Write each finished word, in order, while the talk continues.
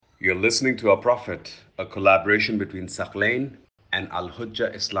You're listening to Our Prophet, a collaboration between Sakhlain and Al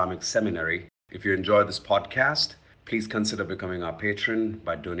Hujjah Islamic Seminary. If you enjoy this podcast, please consider becoming our patron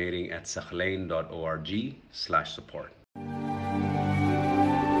by donating at sakhlain.org/support.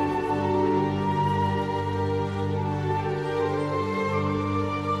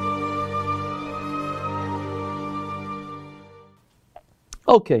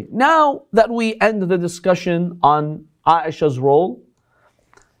 Okay, now that we end the discussion on Ayesha's role,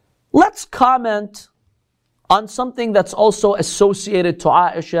 let's comment on something that's also associated to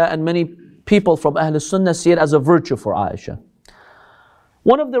Ayesha, and many people from Ahl Sunnah see it as a virtue for Ayesha.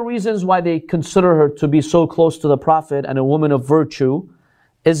 One of the reasons why they consider her to be so close to the Prophet and a woman of virtue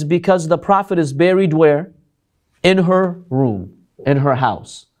is because the Prophet is buried where? In her room, in her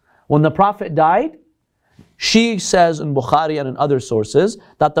house. When the Prophet died, she says in Bukhari and in other sources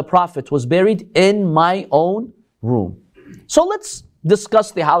that the Prophet was buried in my own room. So let's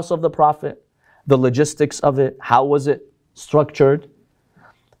discuss the house of the Prophet, the logistics of it, how was it structured.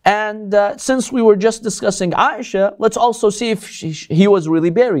 And since we were just discussing Ayesha, let's also see if he was really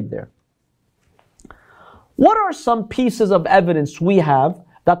buried there. What are some pieces of evidence we have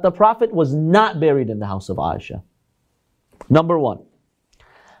that the Prophet was not buried in the house of Ayesha? Number one,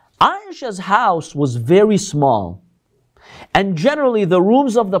 Ayesha's house was very small, and generally the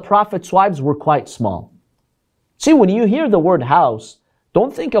rooms of the Prophet's wives were quite small. See, when you hear the word house,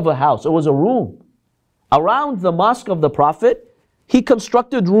 don't think of a house, it was a room. Around the mosque of the Prophet, he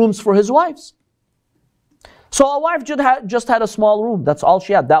constructed rooms for his wives. So a wife just had a small room, that's all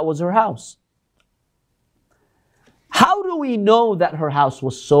she had, that was her house. How do we know that her house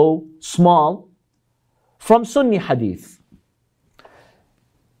was so small? From Sunni hadith.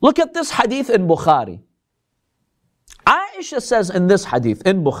 Look at this hadith in Bukhari. Ayesha says in this hadith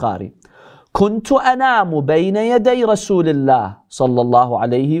in Bukhari, كنت أنام بين يدي رسول الله صلى الله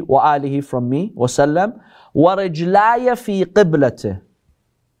عليه وآله from me وسلم ورجلاي في قبلته.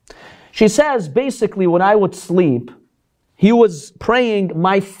 She says basically when I would sleep, he was praying,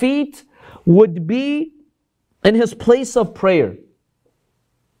 my feet would be in his place of prayer.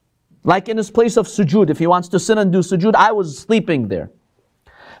 Like in his place of sujood. If he wants to sit and do sujood, I was sleeping there.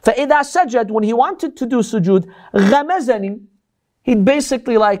 فَإِذَا سَجَدْ when he wanted to do sujood, غَمَزَنِي he'd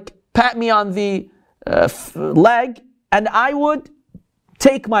basically like pat me on the leg, and I would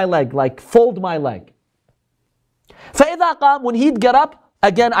take my leg, like fold my leg. فَإِذَا قَامْ when he'd get up,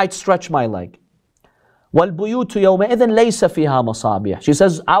 again I'd stretch my leg. وَالْبُيُوتُ يَوْمَئِذٍ لَيْسَ فِيهَا مَصَابِيحٌ. She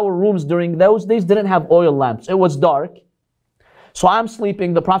says our rooms during those days didn't have oil lamps. It was dark. So I'm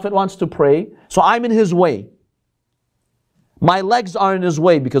sleeping, the Prophet wants to pray, so I'm in his way. My legs are in his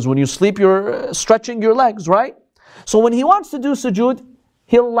way because when you sleep, you're stretching your legs, right? So when he wants to do sujood,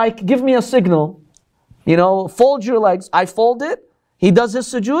 he'll like give me a signal, fold your legs. I fold it, he does his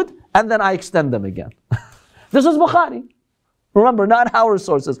sujood, and then I extend them again. This is Bukhari. Remember, not our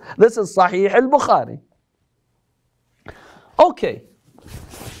sources. This is Sahih al-Bukhari. Okay.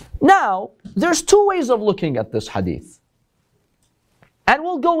 Now, there's two ways of looking at this hadith. And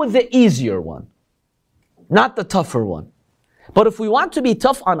we'll go with the easier one, not the tougher one. But if we want to be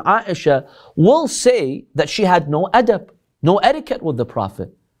tough on Ayesha, we'll say that she had no adab, no etiquette with the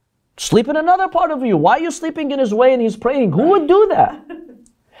Prophet. Sleep in another part of you. Why are you sleeping in his way and he's praying? Who would do that?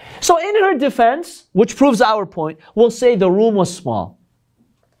 So in her defense, which proves our point, we'll say the room was small.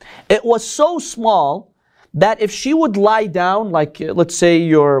 It was so small that if she would lie down, like let's say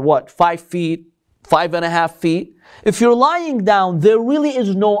you're 5 feet, 5.5 feet, if you're lying down, there really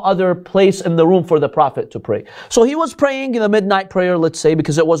is no other place in the room for the Prophet to pray. So he was praying in the midnight prayer, let's say,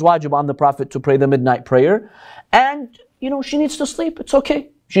 because it was wajib on the Prophet to pray the midnight prayer. And, she needs to sleep. It's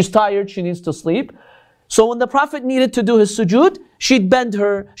okay. She's tired. She needs to sleep. So when the Prophet needed to do his sujood, she'd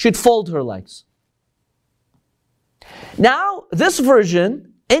fold her legs. Now, this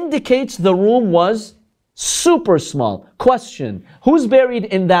version indicates the room was super small. Question, who's buried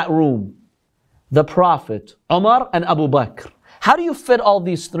in that room? The Prophet, Umar, and Abu Bakr. How do you fit all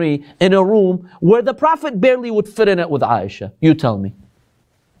these three in a room where the Prophet barely would fit in it with Ayesha? You tell me.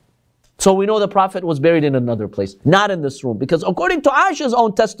 So we know the Prophet was buried in another place, not in this room. Because according to Ayesha's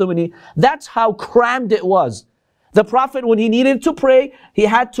own testimony, that's how crammed it was. The Prophet, when he needed to pray, he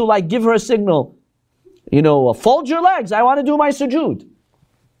had to give her a signal. Fold your legs, I want to do my sujood.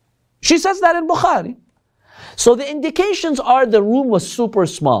 She says that in Bukhari. So the indications are the room was super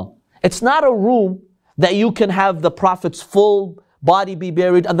small. It's not a room that you can have the Prophet's full body be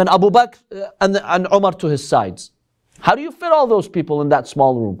buried and then Abu Bakr and Umar to his sides. How do you fit all those people in that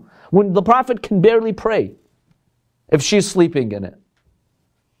small room when the Prophet can barely pray if she's sleeping in it?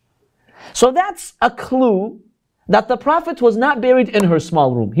 So that's a clue that the Prophet was not buried in her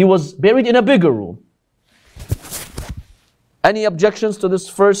small room. He was buried in a bigger room. Any objections to this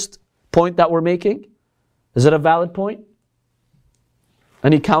first point that we're making? Is it a valid point?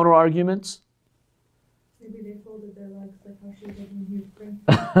 Any counter arguments? Maybe they folded their legs like how she did when he was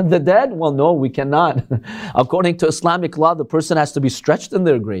praying. The dead? Well, no, we cannot. According to Islamic law, the person has to be stretched in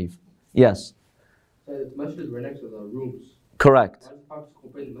their grave. Yes. So the masjids were next to the rooms. Correct. Why does the Prophet go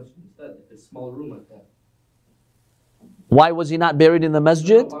pray in the masjid instead? If it's a small room like that. Why was he not buried in the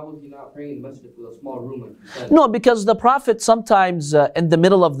masjid? Why was he not praying in the masjid with a small room like you said? No, because the Prophet sometimes in the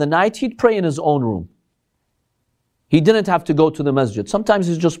middle of the night, he'd pray in his own room. He didn't have to go to the masjid. Sometimes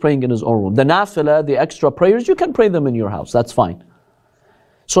he's just praying in his own room. The nafilah, the extra prayers, you can pray them in your house. That's fine.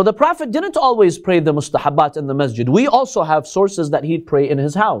 So the Prophet didn't always pray the mustahabat in the masjid. We also have sources that he'd pray in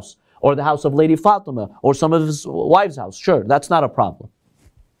his house, or the house of Lady Fatima, or some of his wives' house. Sure, that's not a problem.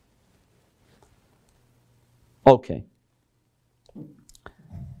 Okay.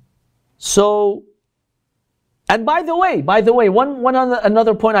 So, and by the way,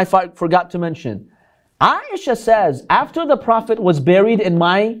 another point I forgot to mention. Ayesha says, after the Prophet was buried in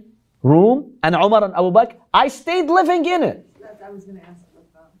my room, and Umar and Abu Bakr, I stayed living in it. I was going to ask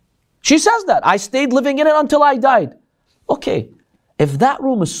about that. She says that. I stayed living in it until I died. Okay, if that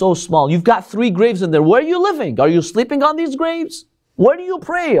room is so small, you've got 3 graves in there, where are you living? Are you sleeping on these graves? Where do you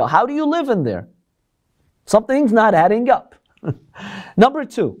pray? How do you live in there? Something's not adding up. Number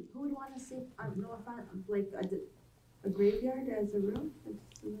 2. Who would want to sleep on like a graveyard as a room?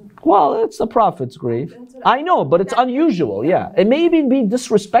 Well, it's the Prophet's grave. I know, but it's unusual, yeah. It may even be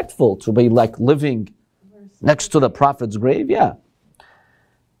disrespectful to be like living next to the Prophet's grave, yeah.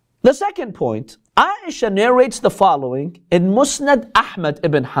 The second point, Ayesha narrates the following in Musnad Ahmad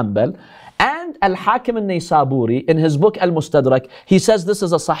ibn Hanbal and Al-Hakim al-Naysaburi in his book Al-Mustadrak. He says this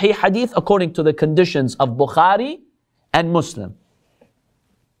is a Sahih hadith according to the conditions of Bukhari and Muslim.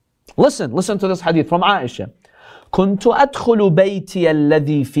 Listen to this hadith from Ayesha. كنت أدخل بيتي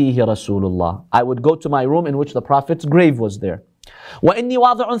الذي فيه رسول الله. I would go to my room in which the Prophet's grave was there. وإني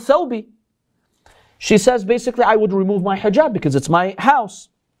واضع ثوبي. She says basically I would remove my hijab because it's my house.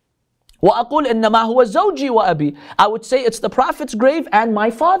 وأقول إنما هو زوجي وأبي. I would say it's the Prophet's grave and my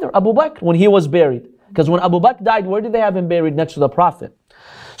father, Abu Bakr, when he was buried. Because when Abu Bakr died, where did they have him buried? Next to the Prophet.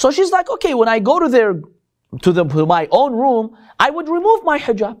 So she's like, okay, when I go to my own room, I would remove my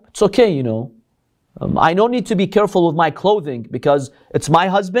hijab. It's okay, you know. I don't need to be careful with my clothing because it's my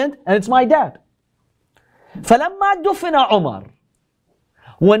husband and it's my dad. فَلَمَّا دُفِنَ عُمَرْ.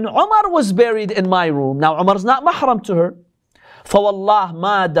 When Umar was buried in my room, now Umar's not mahram to her. فَوَاللَّهِ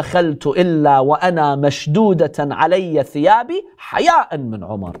مَا دَخَلْتُ إِلَّا وَأَنَا مَشْدُودَةً عَلَيَّ ثِيَابِي حَيَاءً مِنْ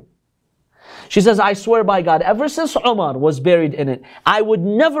عُمَرْ. She says, I swear by God, ever since Umar was buried in it, I would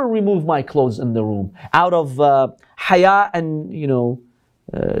never remove my clothes in the room out of haya and,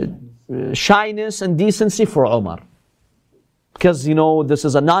 shyness and decency for Umar. Because, this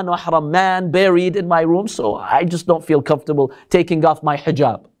is a non-mahram man buried in my room, so I just don't feel comfortable taking off my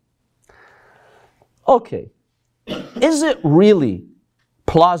hijab. Okay. Is it really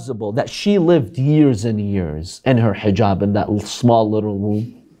plausible that she lived years and years in her hijab in that small little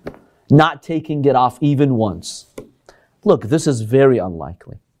room, not taking it off even once? Look, this is very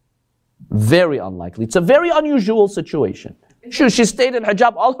unlikely. Very unlikely. It's a very unusual situation. Sure, she stayed in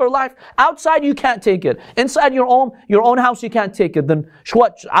hijab all her life. Outside, you can't take it. Inside your own house, you can't take it. Then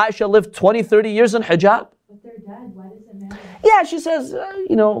what? Ayesha lived 20, 30 years in hijab? But they're dead. Why does it matter? Yeah, she says,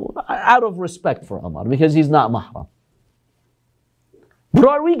 out of respect for Umar, because he's not mahram. But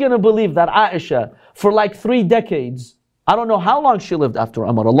are we going to believe that Ayesha, for like 3 decades, I don't know how long she lived after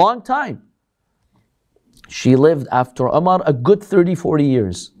Umar, a long time. She lived after Umar a good 30, 40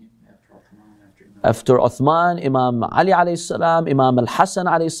 years. After Uthman, Imam Ali alayhi salam, Imam al-Hassan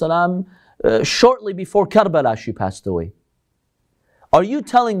alayhi salam, shortly before Karbala she passed away. Are you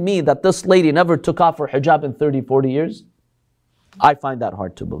telling me that this lady never took off her hijab in 30, 40 years? I find that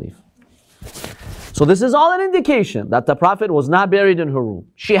hard to believe. So this is all an indication that the Prophet was not buried in her room.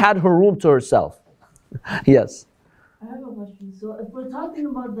 She had her room to herself. Yes. I have a question. So if we're talking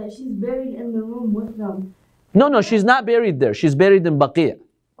about that she's buried in the room with them. No, she's not buried there. She's buried in Baqi'.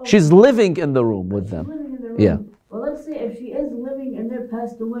 She's living in the room with them. Living in the room. Yeah. Well, let's say if she is living and they're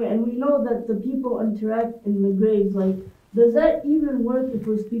passed away, and we know that the people interact in the graves, like, does that even work if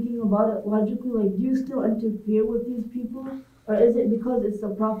we're speaking about it logically? Like, do you still interfere with these people? Or is it because it's the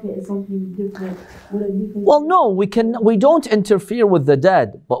Prophet, it's something different? Would it be considered? Well, no, we don't interfere with the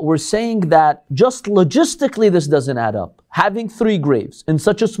dead, but we're saying that just logistically this doesn't add up. Having 3 graves in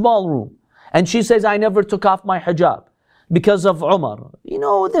such a small room, and she says, I never took off my hijab because of Umar.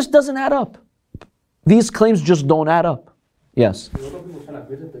 This doesn't add up. These claims just don't add up. Yes. A lot of people cannot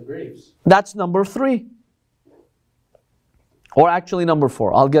visit the graves. That's number 3. Or actually number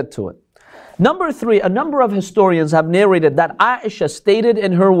 4. I'll get to it. Number 3, a number of historians have narrated that Aisha stated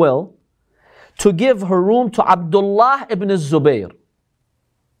in her will to give her room to Abdullah ibn Zubayr.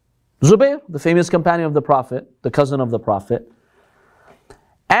 Zubayr, the famous companion of the Prophet, the cousin of the Prophet.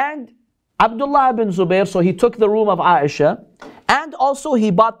 And Abdullah ibn Zubayr, so he took the room of Aisha, and also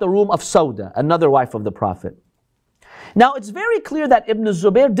he bought the room of Sauda, another wife of the Prophet. Now it's very clear that Ibn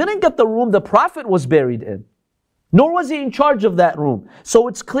Zubayr didn't get the room the Prophet was buried in, nor was he in charge of that room. So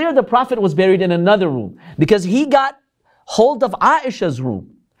it's clear the Prophet was buried in another room, because he got hold of Aisha's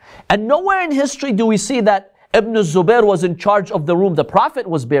room. And nowhere in history do we see that Ibn Zubayr was in charge of the room the Prophet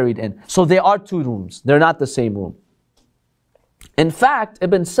was buried in. So they are 2 rooms. They're not the same room. In fact,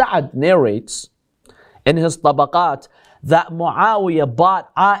 Ibn Sa'ad narrates in his Tabaqat that Muawiyah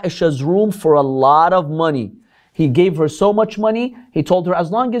bought Aisha's room for a lot of money. He gave her so much money, he told her,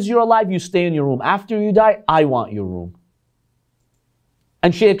 as long as you're alive, you stay in your room. After you die, I want your room.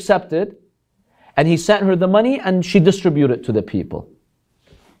 And she accepted, and he sent her the money, and she distributed it to the people.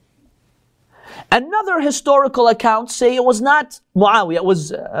 Another historical account say it was not Muawiyah, it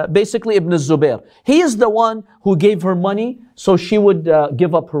was basically Ibn Zubayr. He is the one who gave her money so she would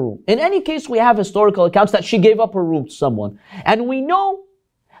give up her room. In any case, we have historical accounts that she gave up her room to someone. And we know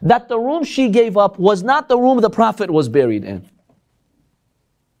that the room she gave up was not the room the Prophet was buried in.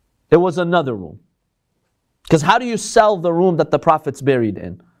 It was another room. Because how do you sell the room that the Prophet's buried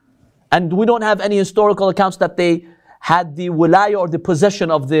in? And we don't have any historical accounts that they had the wilaya or the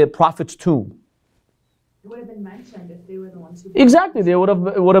possession of the Prophet's tomb. It would have been mentioned if they were the ones who... Exactly, it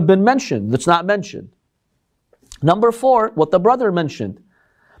would have been mentioned. It's not mentioned. Number 4, what the brother mentioned.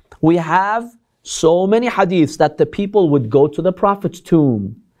 We have so many hadiths that the people would go to the Prophet's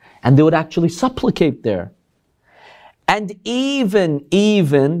tomb and they would actually supplicate there. And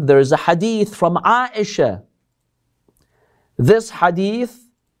even there's a hadith from Aisha. This hadith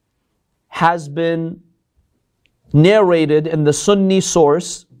has been narrated in the Sunni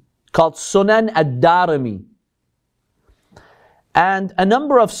source called Sunan ad-Darimi. And a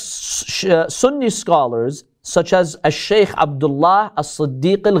number of Sunni scholars, such as Shaykh Abdullah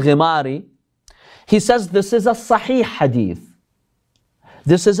as-Siddiq al-Ghimari, he says this is a sahih hadith.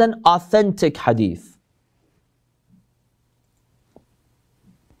 This is an authentic hadith.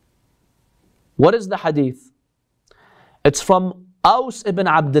 What is the hadith? It's from Aus ibn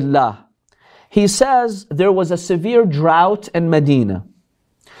Abdullah. He says there was a severe drought in Medina.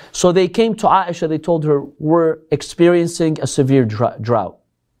 So they came to Aisha, they told her, we're experiencing a severe drought.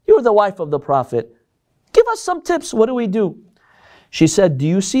 You're the wife of the Prophet. Give us some tips, what do we do? She said, do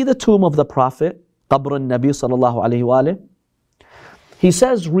you see the tomb of the Prophet? Qabr al-Nabi sallallahu alayhi wa alayhi. He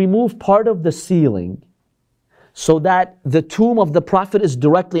says, remove part of the ceiling so that the tomb of the Prophet is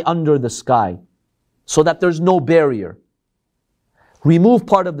directly under the sky, so that there's no barrier. Remove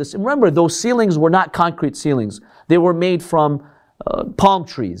part of this. Remember, those ceilings were not concrete ceilings. They were made from palm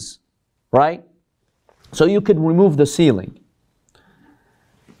trees, right? So you could remove the ceiling.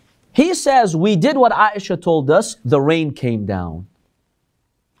 He says, we did what Aisha told us. The rain came down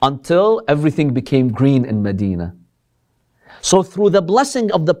until everything became green in Medina. So through the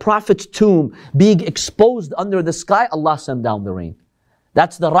blessing of the Prophet's tomb being exposed under the sky, Allah sent down the rain.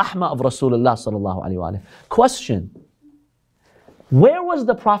 That's the rahmah of Rasulullah sallallahu alaihi wasallam. Question: where was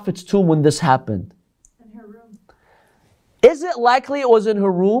the Prophet's tomb when this happened? In her room. Is it likely it was in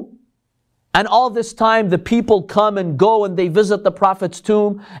her room? And all this time the people come and go and they visit the Prophet's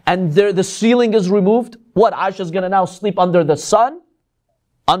tomb and the ceiling is removed? What, Aisha's going to now sleep under the sun?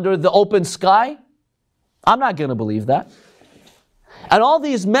 Under the open sky? I'm not going to believe that. And all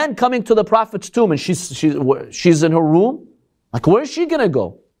these men coming to the Prophet's tomb and she's in her room? Like, where is she going to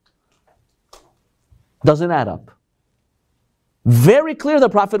go? Doesn't add up. Very clear the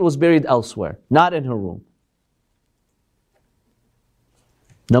Prophet was buried elsewhere, not in her room.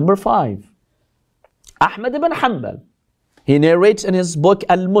 Number 5. Ahmad ibn Hanbal. He narrates in his book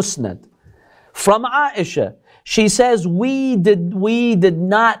Al-Musnad from Aisha. She says, we did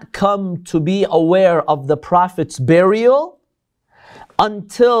not come to be aware of the Prophet's burial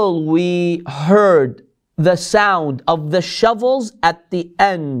until we heard the sound of the shovels at the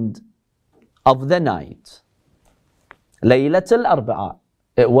end of the night. Laylat al-Arba'a.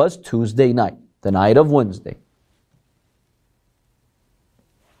 It was Tuesday night, the night of Wednesday.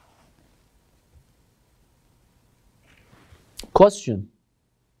 Question: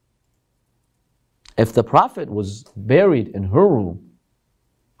 if the Prophet was buried in her room,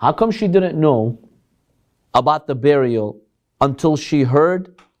 how come she didn't know about the burial until she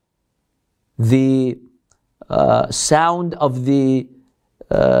heard the sound of the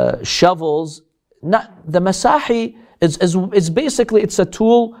shovels. Not the masahi is basically, it's a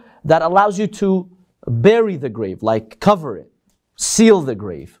tool that allows you to bury the grave, like cover it, seal the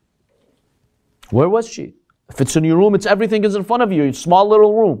grave. Where was she? If it's in your room, it's everything is in front of you, a small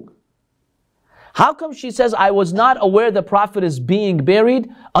little room. How come she says, I was not aware the Prophet is being buried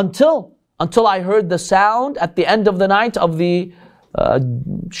until I heard the sound at the end of the night of the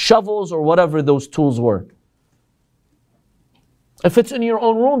shovels or whatever those tools were? If it's in your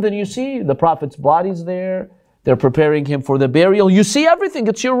own room, then you see the Prophet's body's there. They're preparing him for the burial. You see everything.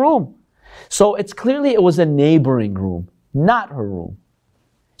 It's your room. So it's clearly it was a neighboring room, not her room.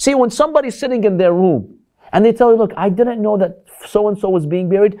 See, when somebody's sitting in their room and they tell you, look, I didn't know that so-and-so was being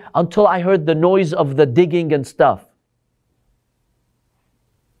buried until I heard the noise of the digging and stuff.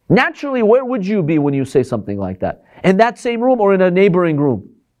 Naturally, where would you be when you say something like that? In that same room or in a neighboring room?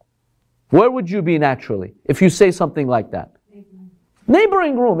 Where would you be naturally if you say something like that?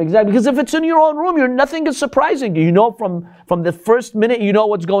 Neighboring room, exactly. Because if it's in your own room, nothing is surprising you. You know from the first minute, you know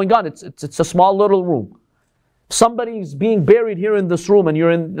what's going on. It's a small little room. Somebody's being buried here in this room,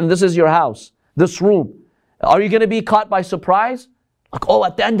 and this is your house, this room. Are you going to be caught by surprise? Like, oh,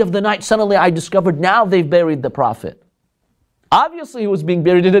 at the end of the night, suddenly I discovered now they've buried the Prophet. Obviously, he was being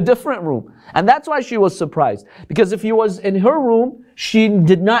buried in a different room. And that's why she was surprised. Because if he was in her room, she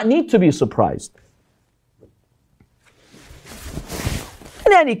did not need to be surprised.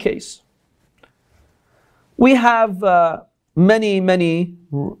 In any case, we have many,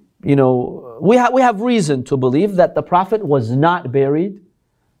 we have reason to believe that the Prophet was not buried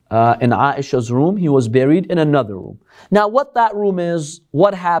in Aisha's room. He was buried in another room. Now, what that room is,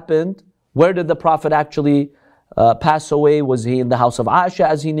 what happened, where did the Prophet actually pass away? Was he in the house of Aisha,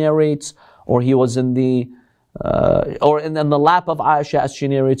 as he narrates, or he was in the lap of Aisha, as she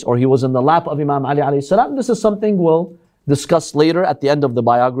narrates, or he was in the lap of Imam Ali alayhi salam? This is something we'll discuss later at the end of the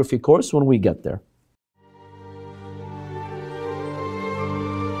biography course when we get there.